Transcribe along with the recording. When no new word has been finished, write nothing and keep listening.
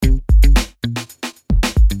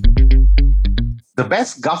The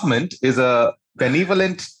best government is a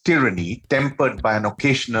benevolent tyranny tempered by an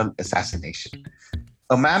occasional assassination.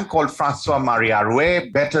 A man called Francois-Marie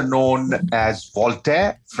Arouet, better known as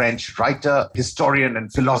Voltaire, French writer, historian,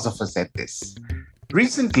 and philosopher, said this.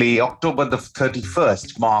 Recently, October the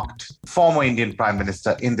 31st marked former Indian Prime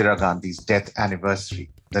Minister Indira Gandhi's death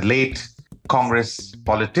anniversary. The late Congress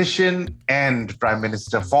politician and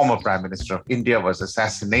former Prime Minister of India was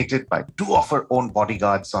assassinated by two of her own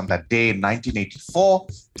bodyguards on that day in 1984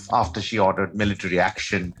 after she ordered military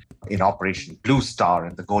action in Operation Blue Star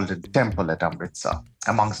in the Golden Temple at Amritsar,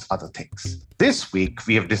 amongst other things. This week,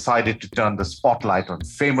 we have decided to turn the spotlight on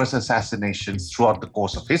famous assassinations throughout the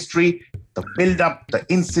course of history, the build-up, the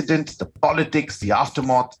incident, the politics, the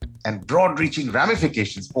aftermath, and broad-reaching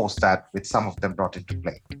ramifications post that, with some of them brought into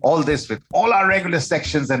play. All this with all our regular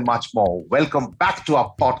sections and much more. Welcome back to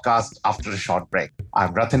our podcast after a short break.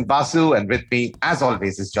 I'm Rathin Basu, and with me, as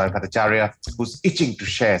always, is Joy Bhattacharya, who's itching to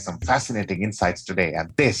share some fascinating insights today.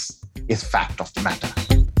 And this is Fact of the Matter.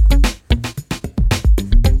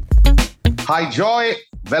 Hi, Joy.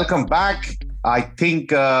 Welcome back. I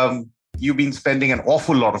think you've been spending an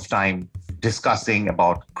awful lot of time discussing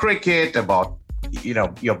about cricket, about,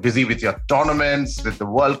 you're busy with your tournaments, with the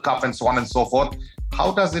World Cup and so on and so forth.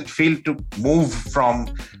 How does it feel to move from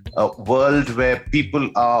a world where people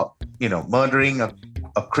are, murdering a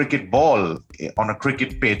cricket ball on a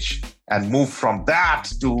cricket pitch and move from that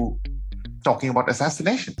to talking about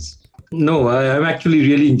assassinations? No, I'm actually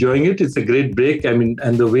really enjoying it. It's a great break. And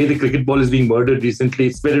the way the cricket ball is being murdered recently,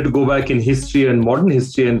 it's better to go back in history and modern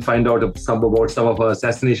history and find out about some of our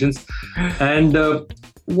assassinations. And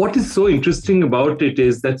what is so interesting about it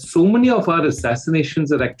is that so many of our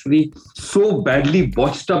assassinations are actually so badly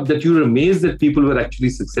botched up that you're amazed that people were actually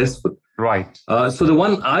successful. Right. So the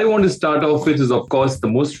one I want to start off with is, of course, the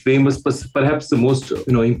most famous, perhaps the most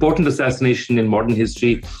important assassination in modern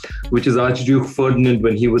history, which is Archduke Ferdinand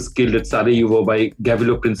when he was killed at Sarajevo by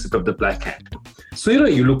Gavrilo Princip of the Black Hand. So,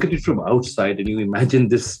 you look at it from outside and you imagine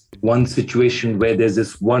this one situation where there's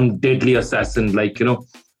this one deadly assassin,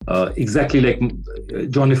 exactly like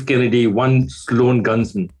John F. Kennedy, one lone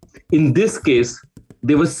gunman. In this case,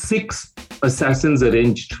 there were 6 assassins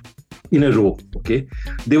arranged in a row, okay?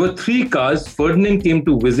 There were 3 cars. Ferdinand came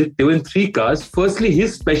to visit. They were in 3 cars. Firstly,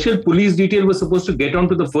 his special police detail was supposed to get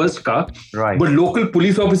onto the first car, right? But local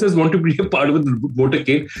police officers want to be a part of the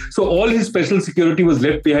motorcade. So all his special security was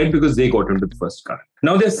left behind because they got into the first car.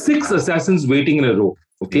 Now there's 6 assassins waiting in a row,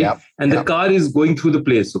 okay? The car is going through the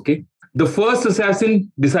place, okay? The first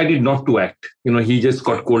assassin decided not to act. He just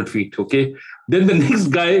got cold feet, okay? Then the next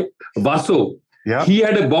guy, Vaso, he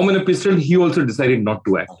had a bomb and a pistol. He also decided not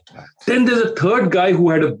to act. Then there's a third guy who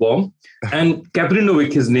had a bomb, and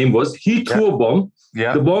Kaprinovic, his name was. He threw a bomb.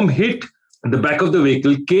 The bomb hit the back of the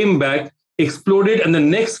vehicle, came back, exploded, and the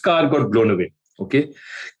next car got blown away. Okay.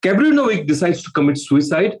 Kaprinovic decides to commit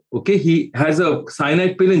suicide. Okay. He has a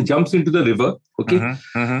cyanide pill and jumps into the river. Okay.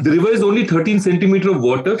 The river is only 13 centimeters of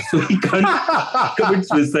water, so he can't commit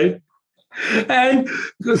suicide. And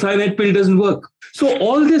the cyanide pill doesn't work. So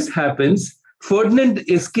all this happens. Ferdinand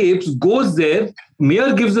escapes, goes there.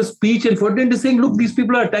 Mayor gives a speech, and Ferdinand is saying, look, these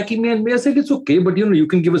people are attacking me. And Mayor said, it's okay, but you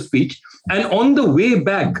can give a speech. And on the way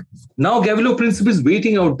back, now Gavrilo Princip is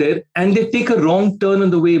waiting out there, and they take a wrong turn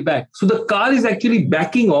on the way back. So the car is actually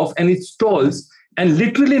backing off and it stalls. And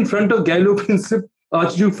literally in front of Gavrilo Princip,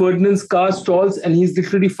 Archduke Ferdinand's car stalls, and he's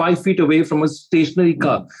literally 5 feet away from a stationary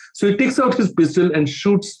car. So he takes out his pistol and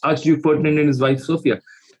shoots Archduke Ferdinand and his wife, Sophia.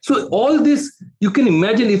 So all this, you can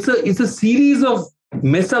imagine, it's a series of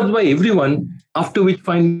mess-ups by everyone, after which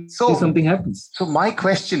finally something happens. So my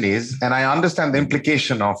question is, and I understand the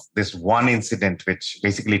implication of this one incident, which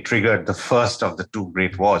basically triggered the first of the 2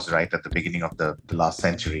 great wars, right, at the beginning of the last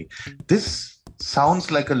century. This sounds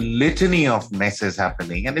like a litany of messes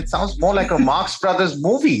happening, and it sounds more like a Marx Brothers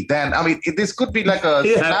movie than, this could be like a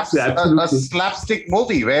slapstick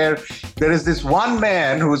movie where there is this one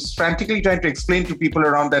man who's frantically trying to explain to people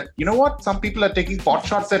around that, some people are taking pot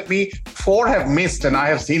shots at me, 4 have missed and I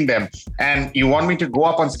have seen them, and you want me to go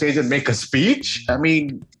up on stage and make a speech?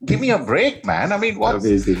 Give me a break, man. What's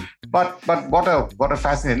amazing. But what a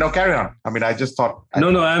fascinating. No, carry on. I just thought.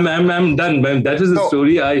 No, I'm done, man. That is the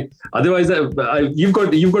story. Otherwise, you've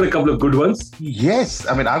got a couple of good ones. Yes,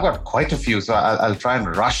 I've got quite a few, so I'll try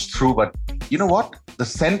and rush through. But you know what? The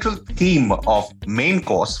central theme of Main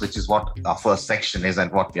Course, which is what our first section is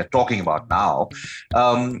and what we are talking about now,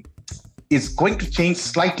 is going to change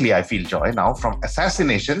slightly, I feel, Joy, now from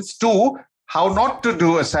assassinations to how not to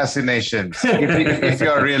do assassinations if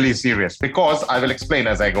you're really serious. Because I will explain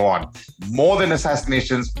as I go on. More than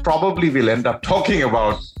assassinations, probably we'll end up talking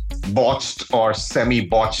about botched or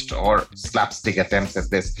semi-botched or slapstick attempts at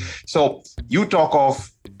this. So you talk of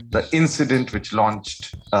the incident which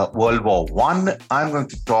launched World War I. I'm going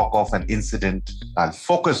to talk of an incident, I'll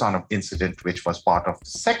focus on an incident which was part of the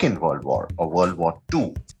Second World War or World War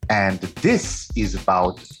II. And this is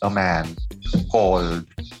about a man called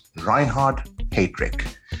Reinhard Heydrich.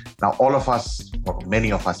 Now, all of us, or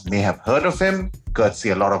many of us may have heard of him, courtesy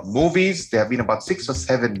a lot of movies. There have been about 6 or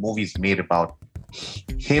 7 movies made about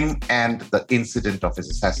him and the incident of his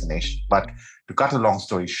assassination. But to cut a long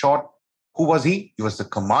story short, who was he? He was the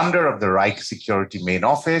commander of the Reich Security Main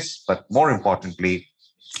Office, but more importantly,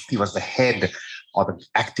 he was the head or the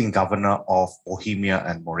acting governor of Bohemia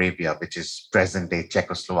and Moravia, which is present-day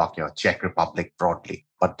Czechoslovakia, or Czech Republic broadly.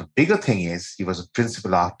 But the bigger thing is he was a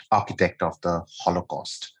principal architect of the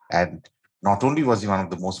Holocaust. And not only was he one of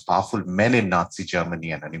the most powerful men in Nazi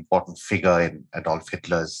Germany and an important figure in Adolf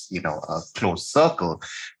Hitler's, close circle,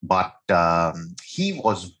 but he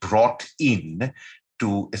was brought in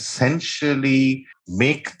to essentially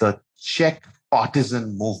make the Czech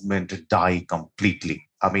partisan movement die completely.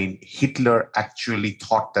 I mean, Hitler actually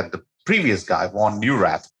thought that the previous guy, von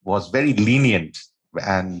Neurath, was very lenient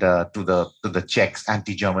and to the Czechs'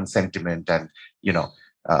 anti-German sentiment, and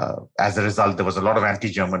as a result, there was a lot of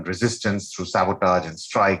anti-German resistance through sabotage and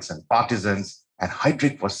strikes and partisans. And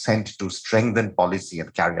Heydrich was sent to strengthen policy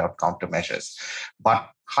and carry out countermeasures. But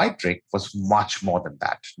Heydrich was much more than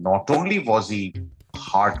that. Not only was he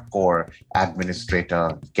hardcore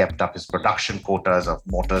administrator, kept up his production quotas of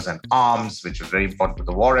mortars and arms, which was very important to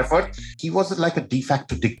the war effort. He was like a de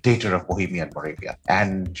facto dictator of Bohemia and Moravia.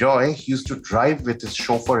 And Joy, he used to drive with his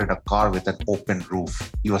chauffeur in a car with an open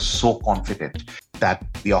roof. He was so confident that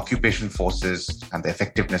the occupation forces and the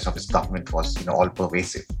effectiveness of his government was, all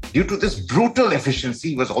pervasive. Due to this brutal efficiency,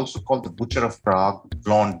 he was also called the Butcher of Prague,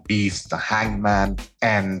 Blonde Beast, the Hangman,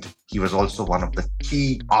 and he was also one of the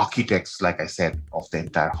key architects, like I said, of the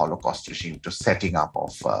entire Holocaust regime, to setting up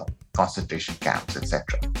of concentration camps,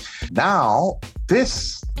 etc. Now,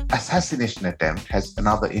 this assassination attempt has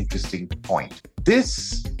another interesting point.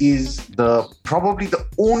 This is probably the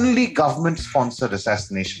only government-sponsored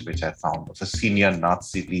assassination which I found of a senior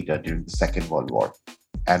Nazi leader during the Second World War.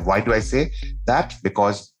 And why do I say that?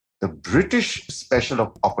 Because the British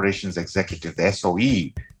Special Operations Executive, the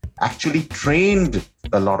SOE, actually trained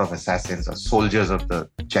a lot of assassins or soldiers of the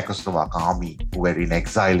Czechoslovak army who were in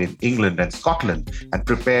exile in England and Scotland, and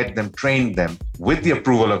prepared them, trained them with the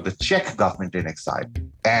approval of the Czech government in exile,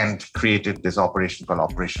 and created this operation called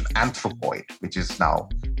Operation Anthropoid, which is now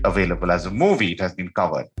available as a movie. It has been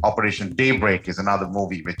covered. Operation Daybreak is another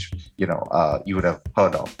movie which you would have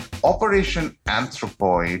heard of. Operation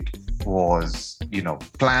Anthropoid was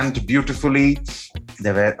planned beautifully.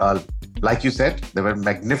 There were like you said, there were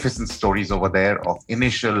magnificent stories over there of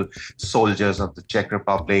initial soldiers of the Czech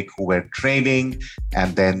Republic who were training,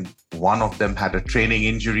 and then one of them had a training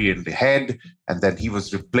injury in the head, and then he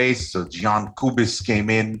was replaced. So Jan Kubis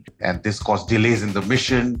came in, and this caused delays in the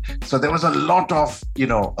mission. So there was a lot of,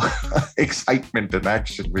 excitement and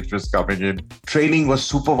action which was coming in. Training was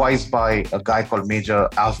supervised by a guy called Major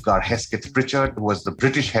Alfgar Hesketh Pritchard, who was the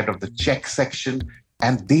British head of the Czech section.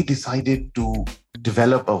 And they decided to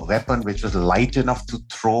develop a weapon which was light enough to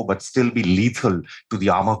throw, but still be lethal to the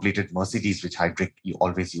armor-plated Mercedes, which Heydrich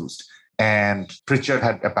always used. And Pritchard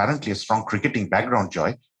had apparently a strong cricketing background,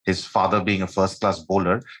 Joy, his father being a first-class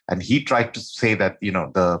bowler. And he tried to say that,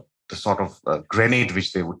 the sort of grenade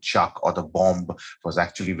which they would chuck or the bomb was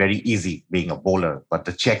actually very easy being a bowler. But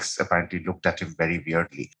the Czechs apparently looked at him very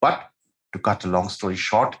weirdly. But to cut a long story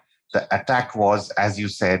short, the attack was, as you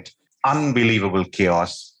said, unbelievable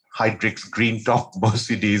chaos. Heydrich's green top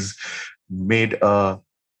Mercedes made a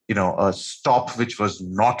stop which was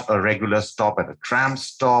not a regular stop, at a tram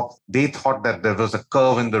stop. They thought that there was a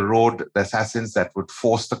curve in the road, the assassins, that would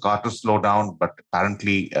force the car to slow down, but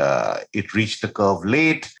apparently it reached the curve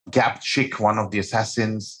late. Gabčík, one of the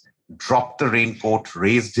assassins, dropped the raincoat,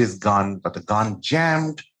 raised his gun, but the gun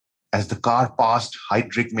jammed. As the car passed,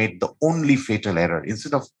 Heydrich made the only fatal error.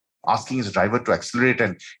 Instead of asking his driver to accelerate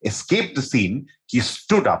and escape the scene, he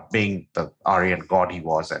stood up, being the Aryan god he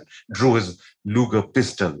was, and drew his Luger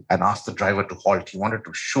pistol and asked the driver to halt. He wanted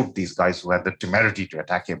to shoot these guys who had the temerity to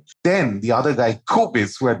attack him. Then the other guy,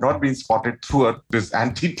 Kubis, who had not been spotted, threw this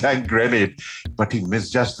anti-tank grenade, but he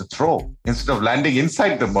misjudged the throw. Instead of landing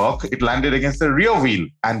inside the Merc, it landed against the rear wheel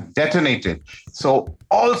and detonated. So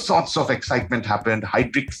all sorts of excitement happened.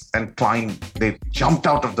 Heydrich and Klein, they jumped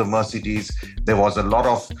out of the Mercedes. There was a lot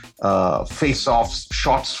of face-offs,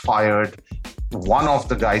 shots fired. one of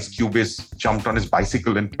the guys, Cubis, jumped on his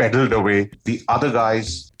bicycle and pedaled away. The other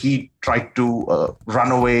guys, he tried to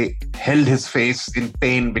run away, held his face in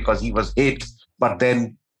pain because he was hit, but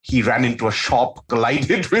then he ran into a shop,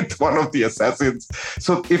 collided with one of the assassins.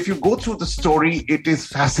 So if you go through the story, it is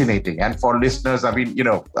fascinating. And for listeners, I mean,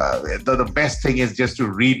 the best thing is just to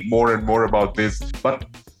read more and more about this. But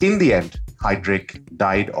in the end, Heydrich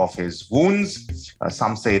died of his wounds.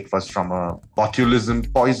 Some say it was from a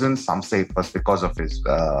botulism poison. Some say it was because of his,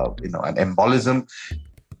 an embolism.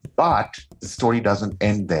 But the story doesn't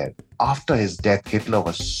end there. After his death, Hitler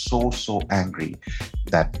was so angry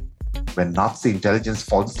that when Nazi intelligence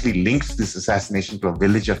falsely links this assassination to a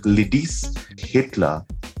village of Lidis, Hitler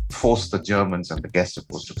forced the Germans and the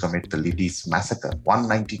Gestapos to commit the Lidis massacre.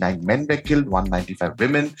 199 men were killed, 195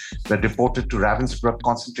 women were deported to Ravensbrück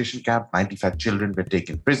concentration camp, 95 children were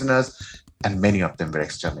taken prisoners, and many of them were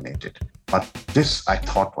exterminated. But this, I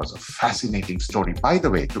thought, was a fascinating story. By the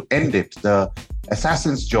way, to end it, the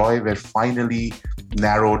assassins' joy were finally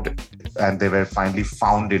narrowed and they were finally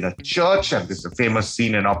found in a church. And this is a famous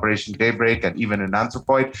scene in Operation Daybreak and even in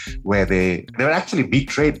Anthropoid, where they were actually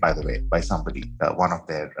betrayed, by the way, by somebody, one of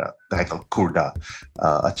their guy called Kurda,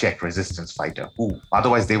 a Czech resistance fighter, who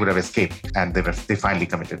otherwise they would have escaped, and they finally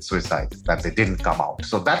committed suicide, that they didn't come out.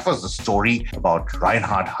 So that was the story about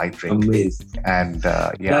Reinhard Heydrich. Amazing. And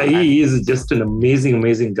he is just an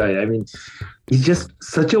amazing guy. I mean, he's just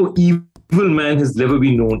such an evil man has never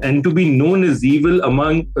been known. And to be known as evil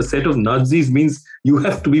among a set of Nazis means you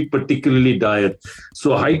have to be particularly dire.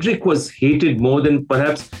 So Heydrich was hated more than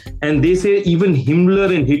perhaps, and they say even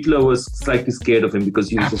Himmler and Hitler was slightly scared of him because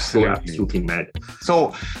he was just so absolutely mad.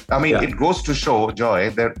 So, I mean, It goes to show,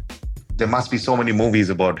 Joy, there must be so many movies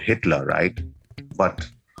about Hitler, right? But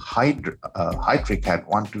Heydrich had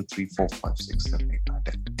 1, 2, 3, 4, 5, 6, 7, 8,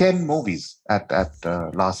 9, 10 movies at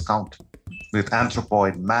last count. With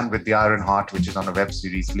Anthropoid, Man with the Iron Heart, which is on a web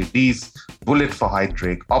series, Lidis, Bullet for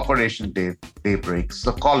Heydrich, Operation Daybreak,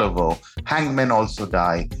 Sokolovo, Hangmen Also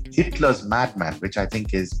Die, Hitler's Madman, which I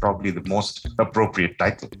think is probably the most appropriate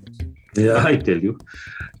title. Yeah, I tell you.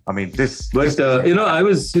 I mean, this... But,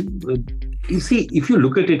 you see, if you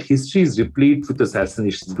look at it, history is replete with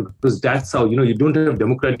assassinations because that's how, you don't have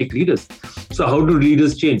democratic leaders. So how do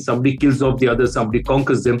leaders change? Somebody kills off the other, somebody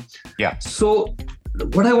conquers them. Yeah. So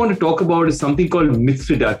what I want to talk about is something called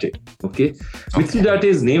Mithridate. Okay. Mithridate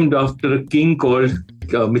is named after a king called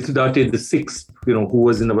Mithridate VI, who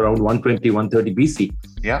was in around 120, 130 BC.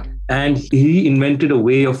 Yeah. And he invented a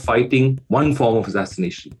way of fighting one form of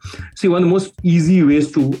assassination. See, one of the most easy ways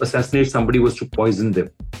to assassinate somebody was to poison them.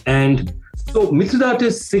 And so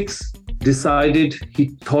Mithridates VI decided, he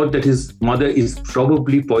thought that his mother is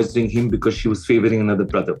probably poisoning him because she was favoring another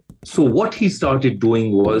brother. So what he started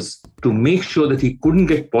doing was, to make sure that he couldn't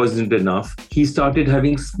get poisoned enough, he started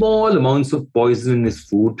having small amounts of poison in his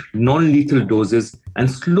food, non-lethal doses, and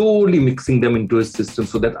slowly mixing them into his system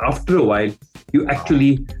so that after a while, you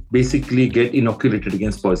actually basically get inoculated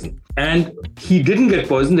against poison. And he didn't get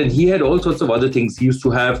poisoned, and he had all sorts of other things. He used to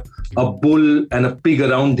have a bull and a pig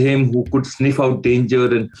around him who could sniff out danger.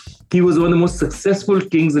 And he was one of the most successful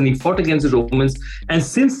kings, and he fought against the Romans. And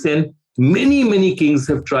since then, many kings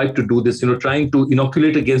have tried to do this, trying to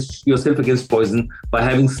inoculate yourself against poison by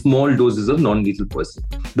having small doses of non-lethal poison.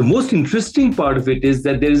 The most interesting part of it is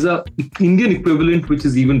that there is an Indian equivalent which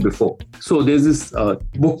is even before. So there's this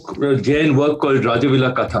book, Jain work called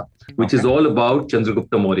Rajavila Katha, which is all about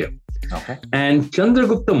Chandragupta Maurya. Okay. And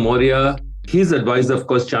Chandragupta Maurya, his advisor, of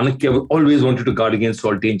course, Chanakya, always wanted to guard against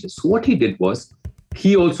all dangers. So what he did was,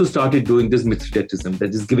 he also started doing this Mithridatism,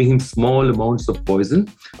 that is giving him small amounts of poison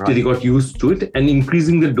till he got used to it and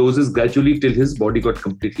increasing the doses gradually till his body got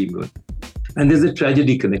completely immune. And there's a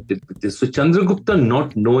tragedy connected with this. So Chandragupta,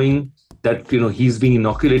 not knowing that, he's being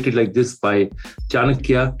inoculated like this by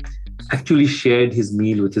Chanakya, actually shared his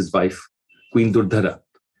meal with his wife, Queen Durdhara.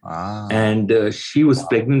 And she was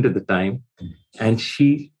pregnant at the time and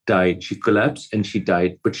she died. She collapsed and she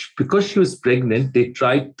died. But because she was pregnant, they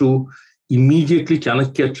tried to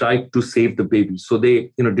Chanakya tried to save the baby. So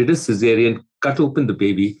they, did a cesarean, cut open the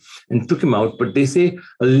baby and took him out. But they say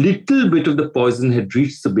a little bit of the poison had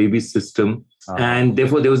reached the baby's system. And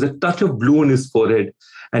therefore there was a touch of blue on his forehead.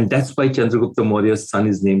 And that's why Chandragupta Maurya's son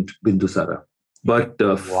is named Bindusara. But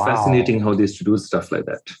fascinating how they used to do stuff like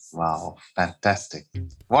that. Wow, fantastic.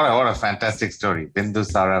 What a fantastic story.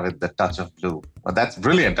 Bindusara with the touch of blue. Well, that's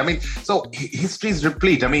brilliant. I mean, so history is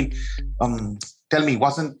replete. I mean, tell me,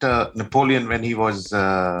 wasn't Napoleon, when he was,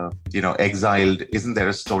 exiled, isn't there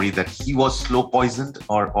a story that he was slow poisoned,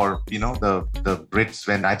 or the Brits,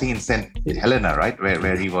 when I think in St. Helena, right,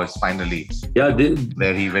 where he was finally,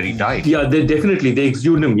 where he died. Yeah, they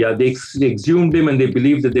exhumed him. Yeah, they exhumed him, and they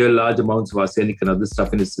believed that there were large amounts of arsenic and other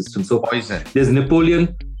stuff in his system. So poison. There's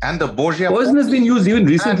Napoleon. And the Borgia poison has been used even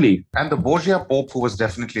recently. And the Borgia Pope, who was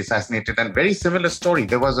definitely assassinated. And very similar story.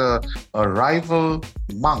 There was a rival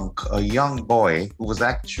monk, a young boy, who was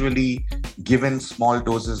actually given small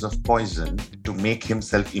doses of poison to make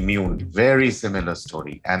himself immune. Very similar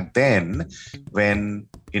story. And then when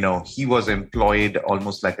he was employed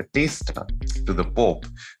almost like a taster to the Pope.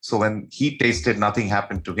 So when he tasted, nothing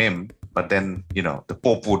happened to him. But then, the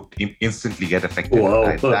Pope would instantly get affected. Wow.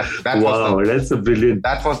 Right? That's a brilliant.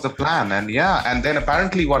 That was the plan. And then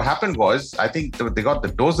apparently what happened was, I think they got the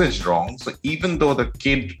dosage wrong. So even though the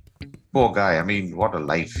kid, poor guy, I mean, what a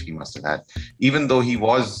life he must have had. Even though he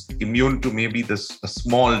was immune to maybe a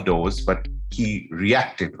small dose, but he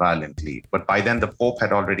reacted violently. But by then the Pope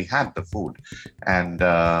had already had the food. And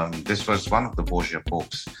this was one of the Borgia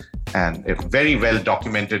popes. And it very well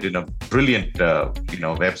documented in a brilliant,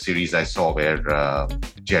 web series I saw, where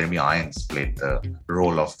Jeremy Irons played the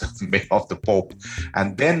role of the Pope.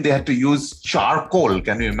 And then they had to use charcoal,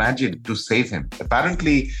 can you imagine, to save him.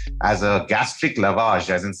 Apparently, as a gastric lavage,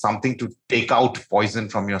 as in something to take out poison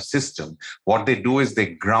from your system, what they do is they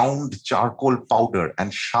ground charcoal powder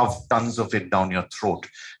and shove tons of it down your throat.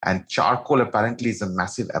 And charcoal apparently is a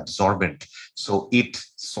massive absorbent. So it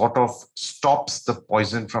sort of stops the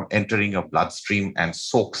poison from entering your bloodstream and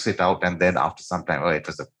soaks it out. And then after some time,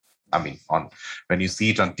 when you see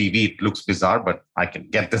it on TV, it looks bizarre, but I can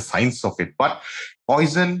get the science of it. But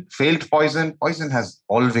failed poison has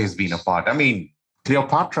always been a part. I mean,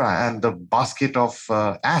 Cleopatra and the basket of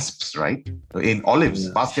asps, right? In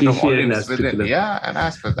olives, basket of olives within. Yeah, an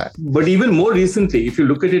asp with that. But even more recently, if you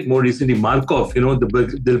look at it more recently, Markov,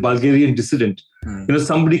 the Bulgarian dissident,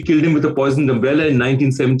 somebody killed him with a poisoned umbrella in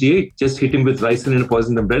 1978, just hit him with ricin in a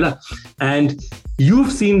poisoned umbrella. And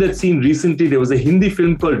you've seen that scene recently. There was a Hindi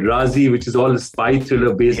film called Razi, which is all a spy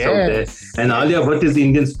thriller based out there. And Alia Bhatt is the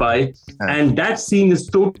Indian spy. And that scene is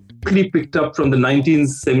totally picked up from the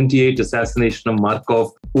 1978 assassination of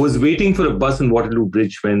Markov, who was waiting for a bus on Waterloo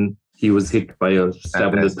Bridge when he was hit by a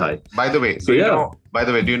stab in the thigh. By the way, do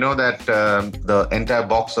you know that the entire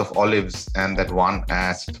box of olives and that one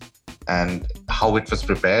asp and how it was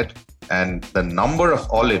prepared and the number of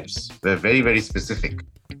olives were very, very specific?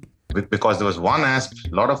 Because there was one asp,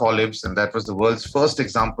 a lot of olives, and that was the world's first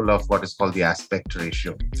example of what is called the aspect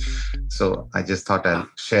ratio. So I just thought I'll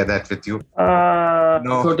share that with you. I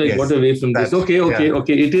thought I got away from this. Okay.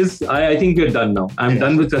 It is. I think we're done now. I'm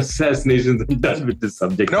done with assassinations. I'm done with this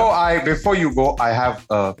subject. Before you go, I have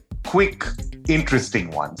a quick, interesting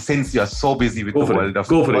one. Since you're so busy with world of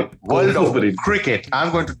cricket, I'm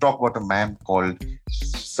going to talk about a man called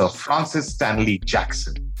Sir Francis Stanley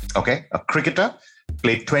Jackson. Okay, a cricketer.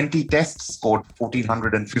 Played 20 tests, scored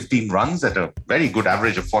 1,415 runs at a very good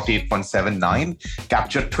average of 48.79,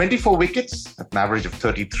 captured 24 wickets at an average of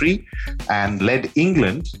 33, and led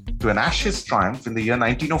England to an Ashes triumph in the year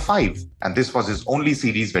 1905. And this was his only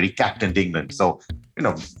series where he captained England. So,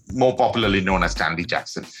 more popularly known as Stanley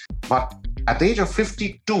Jackson. But at the age of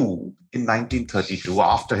 52 in 1932,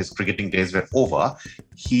 after his cricketing days were over,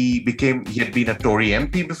 he had been a Tory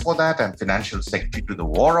MP before that and financial secretary to the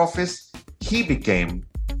War Office. He became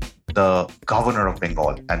the governor of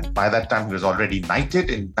Bengal. And by that time, he was already knighted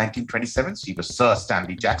in 1927. So he was Sir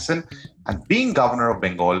Stanley Jackson. And being governor of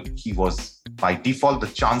Bengal, he was by default the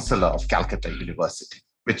chancellor of Calcutta University,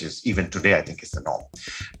 which is even today, I think, is the norm.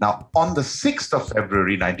 Now, on the 6th of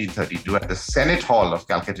February, 1932, at the Senate Hall of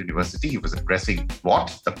Calcutta University, he was addressing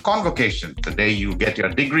what? The convocation, the day you get your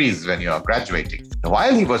degrees when you are graduating. Now,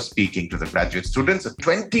 while he was speaking to the graduate students, a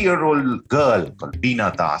 20-year-old girl called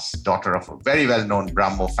Beena Das, daughter of a very well-known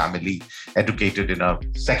Brahmo family, educated in a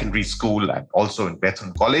secondary school and also in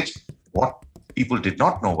Bethune College, what people did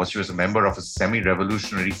not know was she was a member of a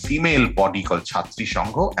semi-revolutionary female body called Chhatri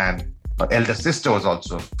Sangho, and her elder sister was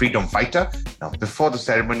also a freedom fighter. Now, before the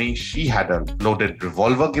ceremony, she had a loaded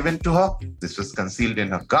revolver given to her. This was concealed in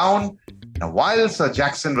her gown. Now, while Sir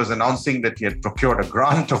Jackson was announcing that he had procured a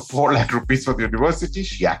grant of 4 lakh rupees for the university,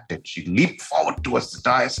 she acted. She leaped forward towards the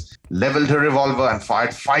dais, leveled her revolver and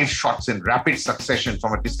fired 5 shots in rapid succession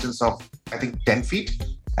from a distance of, I think, 10 feet.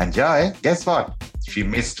 And guess what? She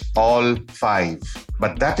missed all 5.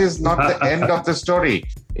 But that is not the end of the story.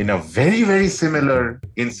 In a very, very similar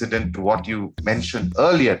incident to what you mentioned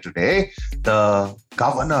earlier today, the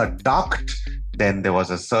governor ducked. Then there was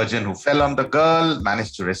a surgeon who fell on the girl,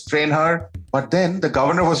 managed to restrain her. But then the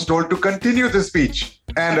governor was told to continue the speech.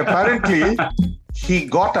 And apparently he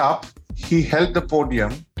got up, he held the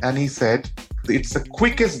podium and he said, "It's the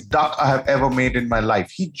quickest duck I have ever made in my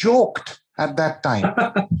life." He joked at that time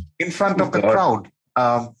in front of the crowd.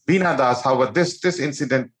 Beena Das, however, this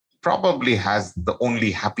incident probably has the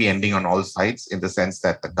only happy ending on all sides, in the sense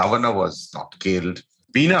that the governor was not killed.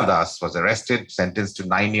 Beena Das was arrested, sentenced to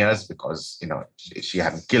 9 years because, she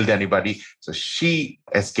hadn't killed anybody. So she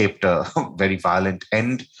escaped a very violent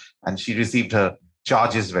end and she received her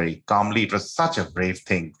charges very calmly. It was such a brave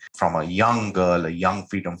thing from a young girl, a young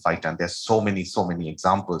freedom fighter. And there's so many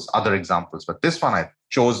examples, other examples. But this one I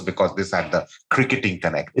chose because this had the cricketing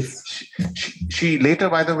connect. She later,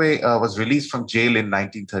 by the way, was released from jail in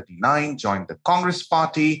 1939, joined the Congress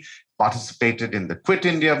Party, participated in the Quit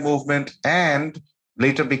India movement, and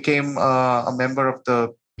later became a member of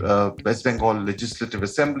the West Bengal Legislative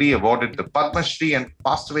Assembly, awarded the Padma Shri, and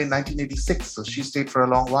passed away in 1986. So she stayed for a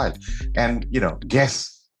long while. And,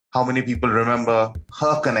 guess how many people remember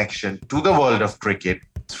her connection to the world of cricket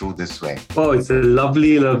through this way. Oh, it's a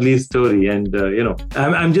lovely, lovely story. And,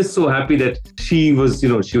 I'm just so happy that she was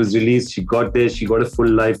released. She got there. She got a full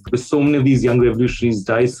life, because so many of these young revolutionaries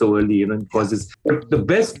die so early, in causes. But the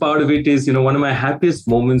best part of it is, one of my happiest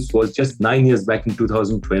moments was just 9 years back in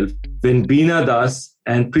 2012, when Beena Das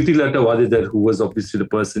and Preeti Lata Wadekar, who was obviously the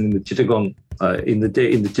person in the Chittagong, in the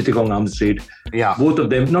Chittagong arms raid, both of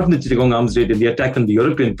them, not in the Chittagong arms raid, in the attack on the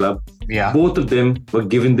European Club, both of them were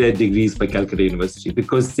given their degrees by Calcutta University,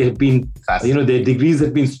 because they had been, their degrees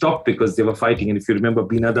had been stopped because they were fighting. And if you remember,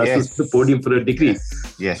 Beena Das was the podium for a degree.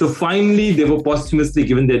 Yes. So finally, they were posthumously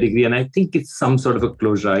given their degree, and I think it's some sort of a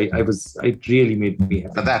closure. It really made me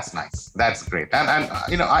happy. But that's nice. That's great. And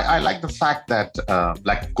I like the fact that,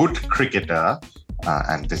 like good cricketer,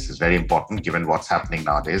 and this is very important given what's happening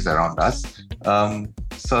nowadays around us,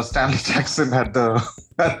 Sir Stanley Jackson had the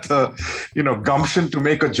gumption to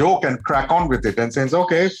make a joke and crack on with it and says,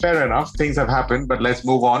 okay, fair enough, things have happened, but let's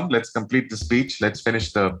move on, let's complete the speech, let's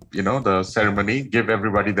finish the ceremony, give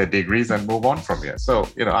everybody their degrees and move on from here. So,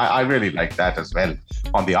 I really like that as well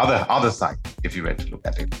on the other side, if you were to look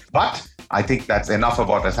at it. But I think that's enough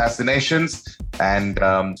about assassinations, and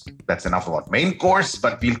that's enough about main course.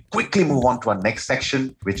 But we'll quickly move on to our next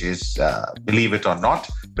section, which is Believe It or Not,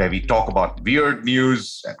 where we talk about weird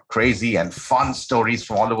news and crazy and fun stories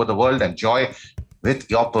from all over the world. And Joy, with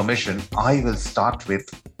your permission, I will start with,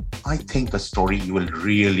 I think, a story you will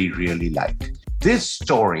really, really like. This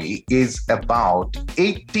story is about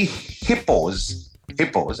 80 hippos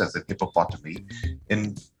as in hippopotami,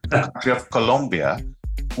 in the country of Colombia,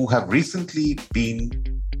 who have recently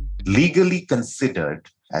been legally considered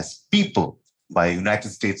as people by a United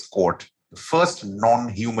States court, the first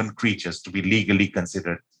non-human creatures to be legally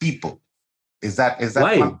considered people. Is that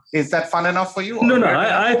fun? Is that fun enough for you? No.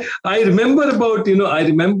 I remember about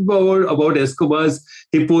about Escobar's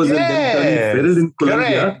hippos and them turning feral in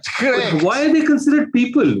Colombia. Correct. But why are they considered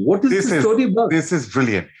people? What is the story about? This is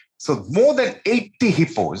brilliant. So more than 80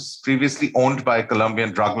 hippos previously owned by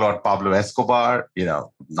Colombian drug lord Pablo Escobar,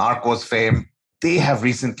 Narcos fame, they have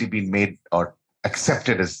recently been made or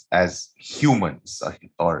accepted as humans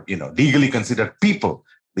or legally considered people.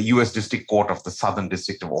 The U.S. District Court of the Southern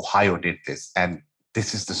District of Ohio did this. And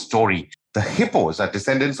this is the story. The hippos are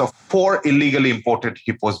descendants of 4 illegally imported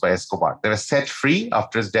hippos by Escobar. They were set free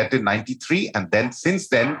after his death in 1993. And then since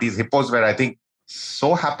then, these hippos were, I think,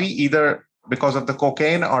 so happy either because of the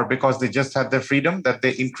cocaine or because they just had their freedom that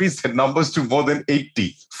they increased their numbers to more than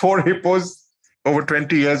 80. 4 hippos over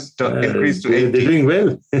 20 years increased to 80. They're doing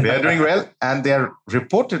well. They're doing well. And they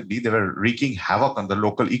were wreaking havoc on the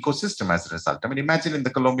local ecosystem as a result. I mean, imagine in the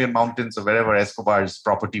Colombian mountains or wherever Escobar's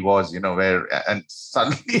property was, and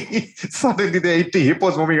suddenly there are 80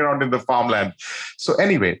 hippos moving around in the farmland. So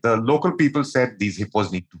anyway, the local people said these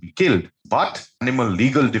hippos need to be killed. But Animal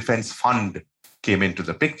Legal Defense Fund came into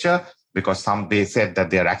the picture, because they said that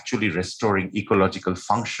they are actually restoring ecological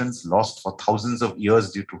functions lost for thousands of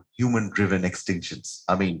years due to human-driven extinctions.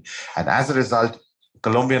 And as a result,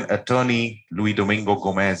 Colombian attorney Luis Domingo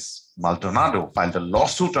Gomez Maldonado filed a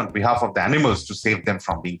lawsuit on behalf of the animals to save them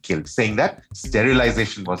from being killed, saying that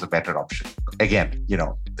sterilization was a better option. Again,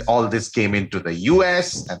 all this came into the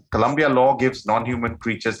US, and Colombia law gives non-human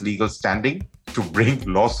creatures legal standing to bring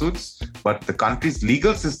lawsuits, but the country's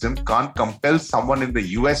legal system can't compel someone in the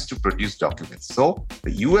US to produce documents. So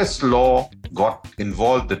the US law got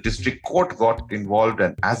involved, the district court got involved,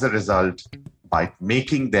 and as a result, by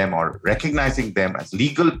making them or recognizing them as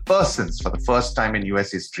legal persons for the first time in US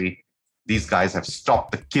history, these guys have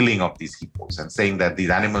stopped the killing of these hippos and saying that these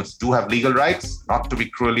animals do have legal rights not to be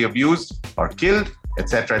cruelly abused or killed,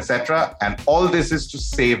 etc., etc. And all this is to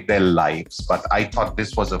save their lives. But I thought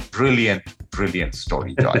this was a brilliant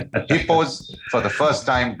story, Joy. Hippos, for the first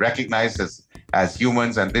time, recognized as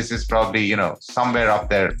humans. And this is probably, somewhere up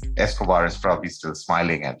there, Escobar is probably still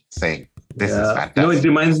smiling and saying, this is fantastic. It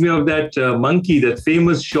reminds me of that monkey, that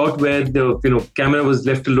famous shot where the camera was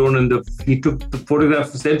left alone and he took the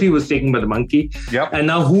photograph, the selfie was taken by the monkey. Yep. And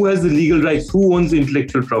now who has the legal rights? Who owns the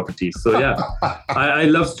intellectual property? So I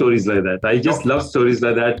love stories like that. I just love stories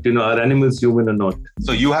like that. Are animals human or not?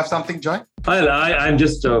 So you have something, Joy? I'm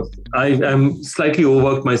just, I'm slightly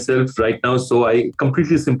overworked myself right now. So I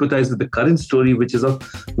completely sympathize with the current story, which is of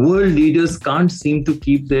world leaders can't seem to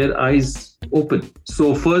keep their eyes open.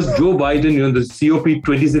 So first, Joe Biden, the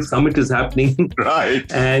COP26 summit is happening.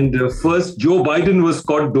 Right. And first, Joe Biden was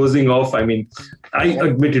caught dozing off. I mean, I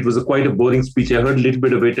admit it was quite a boring speech. I heard a little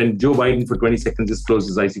bit of it, and Joe Biden for 20 seconds just closed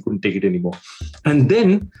his eyes. He couldn't take it anymore. And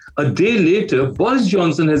then a day later, Boris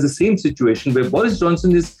Johnson has the same situation where Boris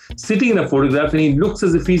Johnson is sitting in a photograph and he looks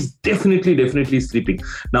as if he's definitely sleeping.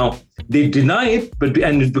 Now, they deny it,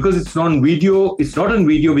 and because it's not on video,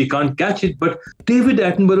 we can't catch it. But David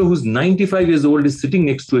Attenborough, who's 95 years old, is sitting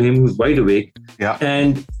next to him, who's wide awake. Yeah.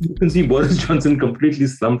 And you can see Boris Johnson completely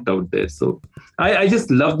slumped out there. So I just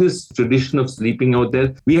love this tradition of sleeping out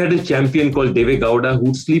there. We had a champion called Deve Gowda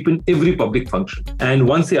who'd sleep in every public function. And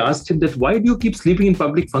once they asked him that, why do you keep sleeping in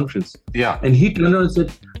public functions? Yeah. And he turned around and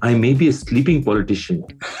said, I may be a sleeping politician,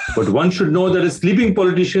 but one should know that a sleeping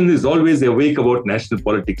politician is always awake about national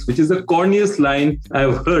politics, which is the corniest line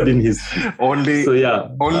I've heard in history. Only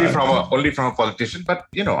from a politician. But,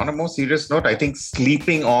 on a more serious note, I think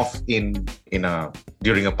sleeping off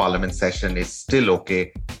during a parliament session is still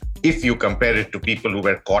okay, if you compare it to people who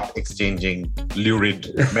were caught exchanging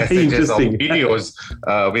lurid messages or videos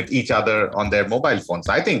with each other on their mobile phones.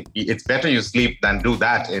 I think it's better you sleep than do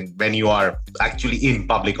that when you are actually in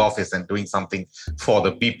public office and doing something for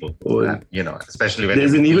the people. Especially when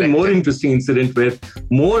there's an even more interesting incident where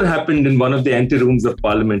more happened in one of the ante-rooms of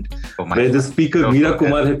Parliament, where the Speaker Meera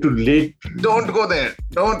Kumar had to relate. Don't go there.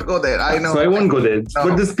 I know. So I won't go there. No.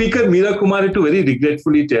 But the Speaker Meera Kumar had to very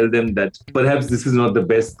regretfully tell them that perhaps this is not the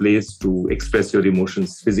best place to express your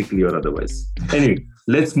emotions physically or otherwise. Anyway,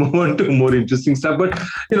 let's move on to more interesting stuff. But,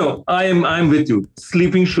 I'm with you.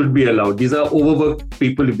 Sleeping should be allowed. These are overworked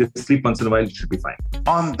people. If they sleep once in a while, it should be fine.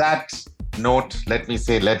 On that note, let me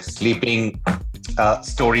say, let sleeping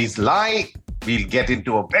stories lie. We'll get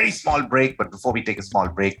into a very small break. But before we take a small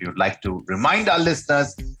break, we would like to remind our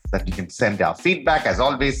listeners that you can send our feedback, as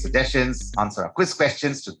always, suggestions, answer our quiz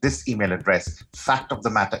questions to this email address,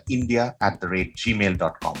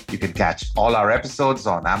 factofthematterindia@gmail.com. You can catch all our episodes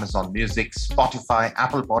on Amazon Music, Spotify,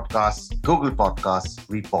 Apple Podcasts, Google Podcasts,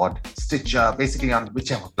 Repod, Stitcher, basically on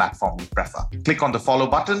whichever platform you prefer. Click on the follow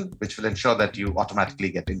button, which will ensure that you automatically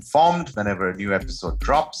get informed whenever a new episode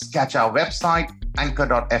drops. Catch our website,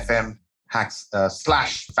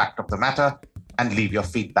 anchor.fm/factofthematter, and leave your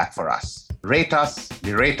feedback for us. Rate us,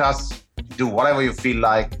 berate us, do whatever you feel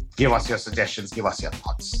like. Give us your suggestions, give us your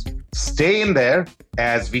thoughts. Stay in there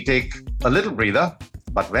as we take a little breather.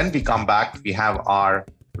 But when we come back, we have our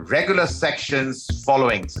regular sections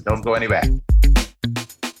following. So don't go anywhere.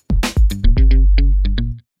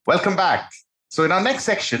 Welcome back. So in our next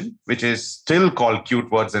section, which is still called Cute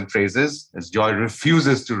Words and Phrases, as Joy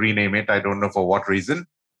refuses to rename it, I don't know for what reason,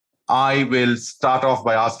 I will start off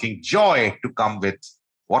by asking Joy to come with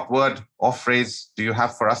what word or phrase do you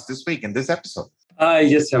have for us this week in this episode? I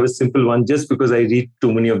just have a simple one, just because I read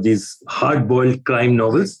too many of these hard-boiled crime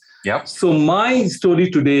novels. Yep. So my story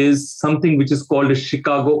today is something which is called a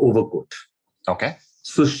Chicago overcoat. Okay.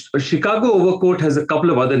 So a Chicago overcoat has a couple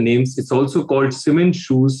of other names. It's also called cement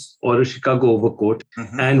shoes or a Chicago overcoat.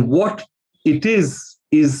 Mm-hmm. And what it is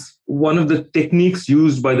one of the techniques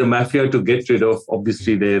used by the mafia to get rid of,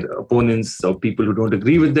 obviously, their opponents or people who don't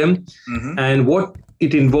agree with them. Mm-hmm. And what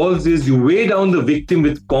it involves is you weigh down the victim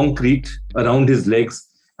with concrete around his legs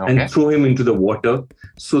and throw him into the water.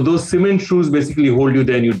 So those cement shoes basically hold you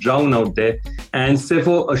there and you drown out there. And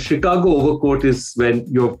therefore, a Chicago overcoat is when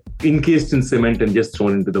you're encased in cement and just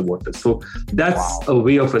thrown into the water. So that's a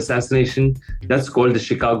way of assassination. That's called the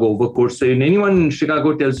Chicago overcoat. So when anyone in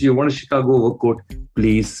Chicago tells you want a Chicago overcoat,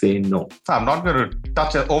 please say no. I'm not going to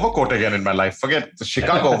touch an overcoat again in my life. Forget the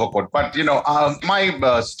Chicago overcoat. But,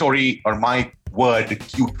 my story or my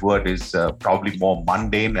cute word is probably more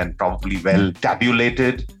mundane and probably well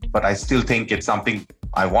tabulated, but I still think it's something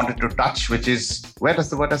I wanted to touch, which is, where does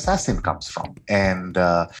the word assassin comes from? And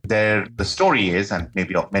the story is, and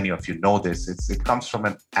maybe many of you know this, it comes from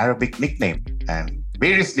an Arabic nickname. And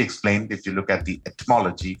variously explained. If you look at the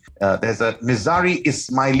etymology, there's a Nizari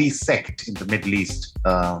Ismaili sect in the Middle East.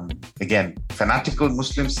 Again, fanatical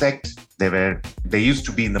Muslim sect. They used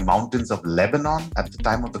to be in the mountains of Lebanon at the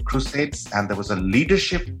time of the Crusades, and there was a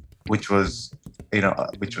leadership which was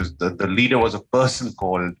the leader was a person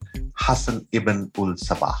called Hassan ibn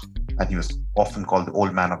ul-Sabah, and he was often called the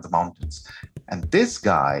old man of the mountains. And this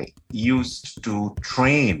guy used to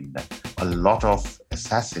train a lot of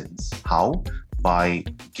assassins. How? By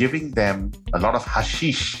giving them a lot of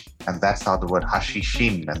hashish. And that's how the word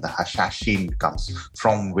hashishin and the hashashin comes,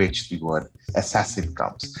 from which the word assassin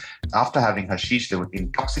comes. After having hashish, they would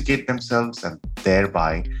intoxicate themselves and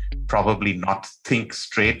thereby probably not think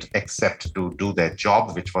straight except to do their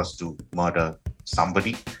job, which was to murder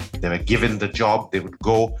somebody. They were given the job, they would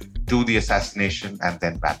go do the assassination and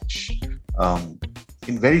then vanish.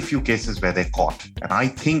 In very few cases where they're caught. And I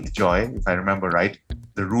think, Joy, if I remember right,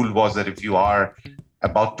 the rule was that if you are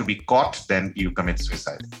about to be caught, then you commit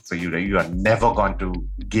suicide. So you are never going to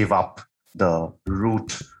give up the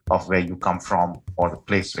root of where you come from or the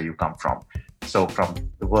place where you come from. So from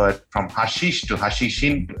hashish to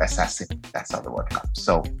hashishin to assassin, that's how the word comes.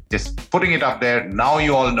 So just putting it up there, now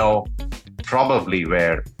you all know probably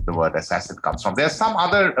where the word assassin comes from. There's some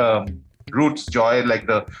other roots, Joy, like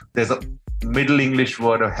there's a Middle English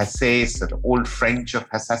word of hasses, the Old French of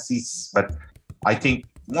hassassis, but I think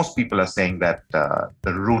most people are saying that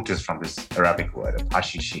the root is from this Arabic word of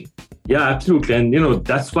hashishin. Yeah, absolutely. And,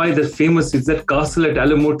 that's why the famous is that castle at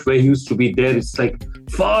Alamut where he used to be there. It's like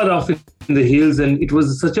far off in the hills. And it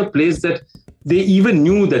was such a place that they even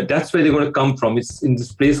knew that that's where they're going to come from. It's in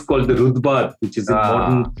this place called the Rudbar, which is in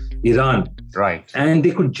modern Iran. Right. And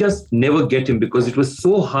they could just never get him because it was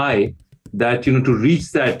so high that, to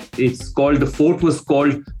reach that, the fort was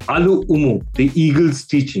called Alu Umu, the eagle's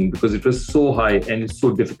teaching, because it was so high and it's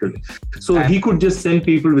so difficult. So he could just send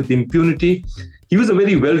people with impunity. He was a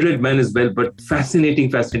very well-read man as well, but fascinating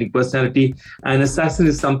personality. And assassin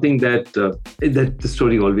is something that the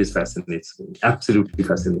story always fascinates me. Absolutely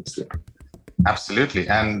fascinates me. Absolutely.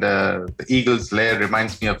 And the Eagle's Lair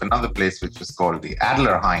reminds me of another place which was called the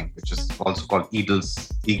Adlerhain, which is also called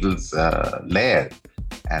Eagle's Lair.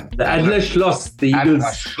 And the Adler Schloss, the Eagle's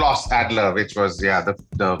Schloss Adler, which was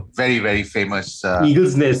the very, very famous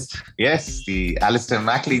Eagle's Nest. Yes, the Alistair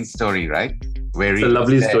MacLean story, right? It's a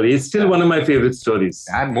lovely story. It's still one of my favorite stories.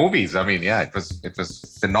 And movies. I mean, yeah, it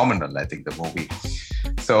was phenomenal, I think, the movie.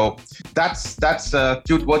 So that's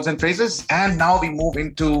cute words and phrases. And now we move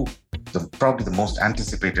into probably the most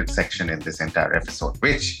anticipated section in this entire episode,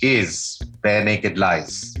 which is Bare Naked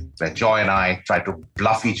Lies, where Joy and I try to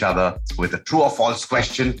bluff each other with a true or false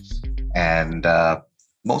question. And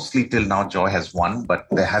mostly till now, Joy has won, but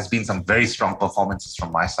there has been some very strong performances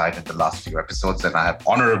from my side in the last few episodes, and I have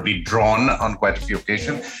honorably drawn on quite a few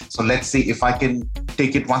occasions. So let's see if I can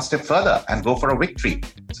take it one step further and go for a victory.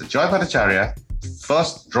 So Joy Bhattacharya,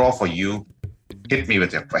 first draw for you. Hit me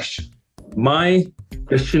with your question. My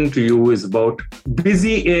question to you is about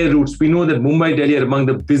busy air routes. We know that Mumbai, Delhi are among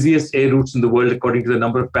the busiest air routes in the world according to the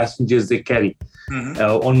number of passengers they carry.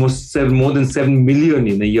 Mm-hmm. More than 7 million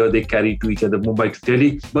in a year they carry to each other, Mumbai to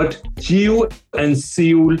Delhi. But Jiu and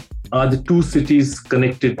Seoul are the two cities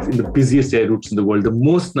connected in the busiest air routes in the world. The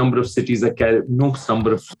most number of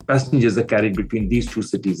passengers are carried between these two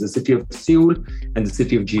cities, the city of Seoul and the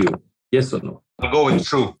city of Jiu. Yes or no? I'll go with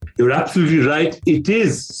true. You're absolutely right. It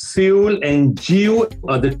is. Seoul and Jiu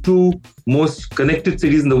are the two most connected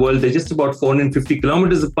cities in the world. They're just about 450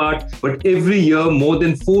 kilometers apart, but every year more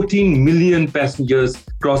than 14 million passengers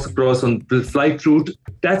cross across on the flight route.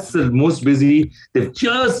 That's the most busy. They've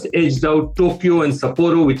just edged out Tokyo and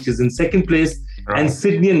Sapporo, which is in second place, right, and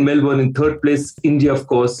Sydney and Melbourne in third place. India, of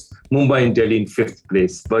course, Mumbai and Delhi in fifth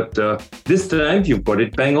place. But this time you've got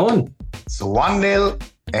it bang on. So 1-0.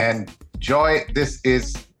 And Joy, this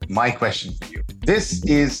is my question for you. This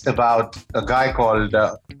is about a guy called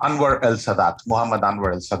Anwar el-Sadat, Muhammad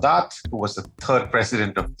Anwar el-Sadat, who was the third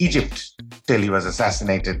president of Egypt till he was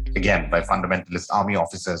assassinated again by fundamentalist army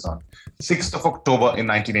officers on 6th of October in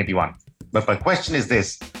 1981. But my question is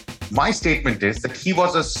this. My statement is that he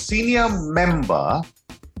was a senior member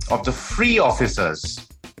of the Free Officers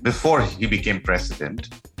before he became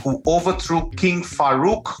president, who overthrew King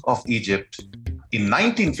Farouk of Egypt in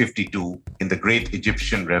 1952 in the Great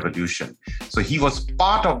Egyptian Revolution. So he was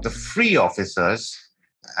part of the Free Officers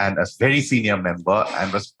and a very senior member,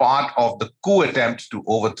 and was part of the coup attempt to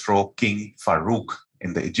overthrow King Farouk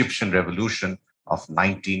in the Egyptian Revolution of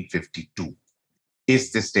 1952.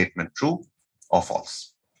 Is this statement true or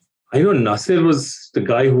false? I know Nasser was the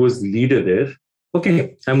guy who was leader there.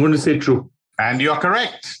 Okay, I'm going to say true. And you're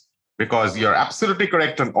correct. because you're absolutely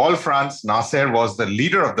correct on all fronts. Nasser was the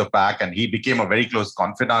leader of the pack, and he became a very close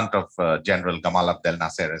confidant of General Gamal Abdel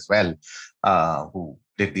Nasser as well, who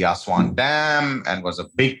did the Aswan Dam and was a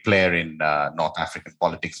big player in North African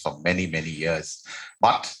politics for many, many years.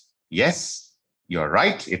 But yes, you're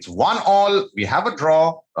right. It's 1-1. We have a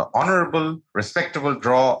draw, an honorable, respectable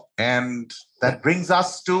draw. And that brings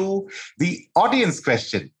us to the audience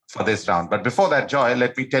question for this round. But before that, Joy,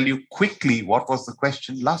 let me tell you quickly what was the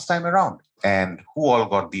question last time around and who all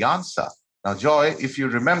got the answer. Now, Joy, if you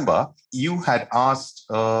remember, you had asked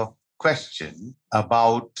a question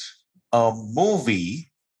about a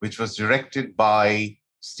movie which was directed by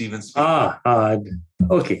Steven Spielberg.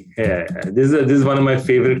 Okay. Yeah. This is one of my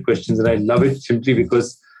favorite questions, and I love it simply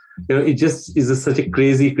because it just is such a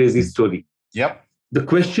crazy, crazy story. Yep. The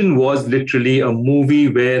question was literally a movie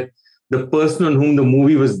where the person on whom the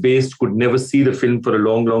movie was based could never see the film for a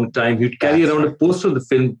long, long time. He'd carry around a poster of the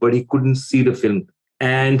film, but he couldn't see the film.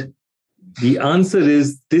 And the answer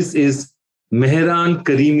is, this is Mehran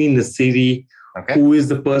Karimi Nasiri, who is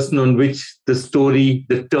the person on which the story,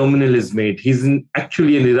 The Terminal, is made. He's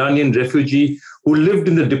actually an Iranian refugee who lived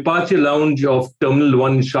in the departure lounge of Terminal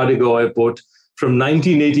 1 in Shadegah Airport from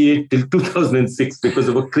 1988 till 2006 because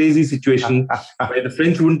of a crazy situation where the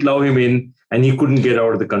French wouldn't allow him in and he couldn't get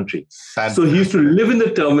out of the country. So he used to live in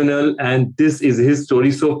the terminal, and this is his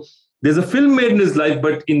story. So there's a film made in his life,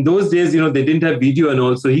 but in those days, they didn't have video and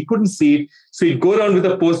all, so he couldn't see it. So he'd go around with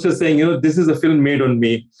a poster saying, this is a film made on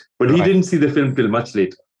me, but he didn't see the film till much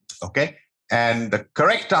later. Okay. And the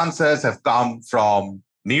correct answers have come from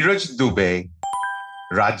Neeraj Dubey,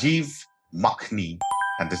 Rajiv Makhni,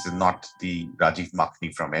 and this is not the Rajiv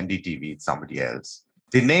Makhni from NDTV, it's somebody else,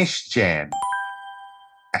 Dinesh Jain,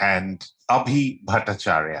 and Abhi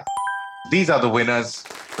Bhattacharya. These are the winners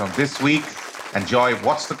from this week. And Joy,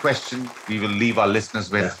 what's the question we will leave our listeners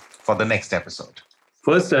with for the next episode?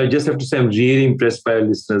 First, I just have to say I'm really impressed by our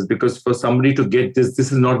listeners, because for somebody to get this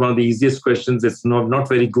is not one of the easiest questions. It's not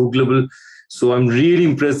very Googleable. So I'm really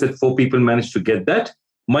impressed that 4 people managed to get that.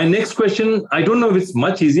 My next question, I don't know if it's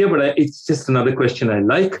much easier, but it's just another question I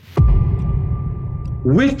like.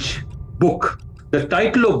 Which book, the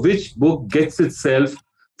title of which book gets itself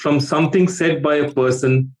from something said by a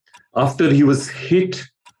person after he was hit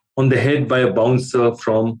on the head by a bouncer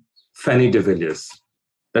from Fanny de Villiers?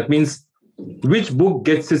 That means, which book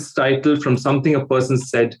gets its title from something a person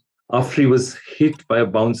said after he was hit by a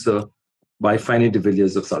bouncer by Fanny de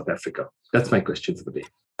Villiers of South Africa? That's my question for the day.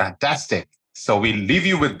 Fantastic. So we'll leave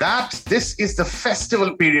you with that. This is the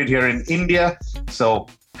festival period here in India. So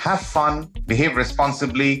have fun, behave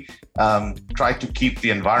responsibly, try to keep the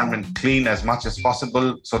environment clean as much as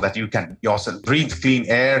possible so that you can yourself breathe clean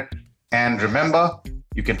air. And remember,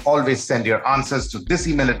 you can always send your answers to this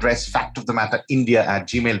email address,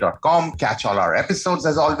 factofthematterindia@gmail.com. Catch all our episodes,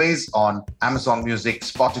 as always, on Amazon Music,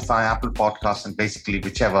 Spotify, Apple Podcasts, and basically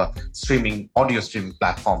whichever audio streaming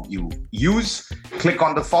platform you use. Click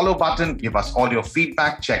on the follow button, give us all your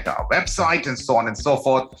feedback, check our website, and so on and so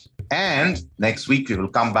forth. And next week, we will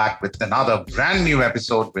come back with another brand new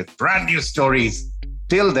episode with brand new stories.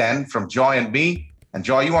 Till then, from Joy and me, and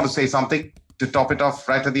Joy, you want to say something to top it off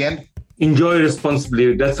right at the end? Enjoy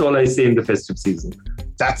responsibly. That's all I say in the festive season.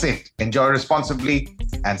 That's it. Enjoy responsibly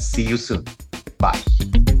and see you soon. Bye.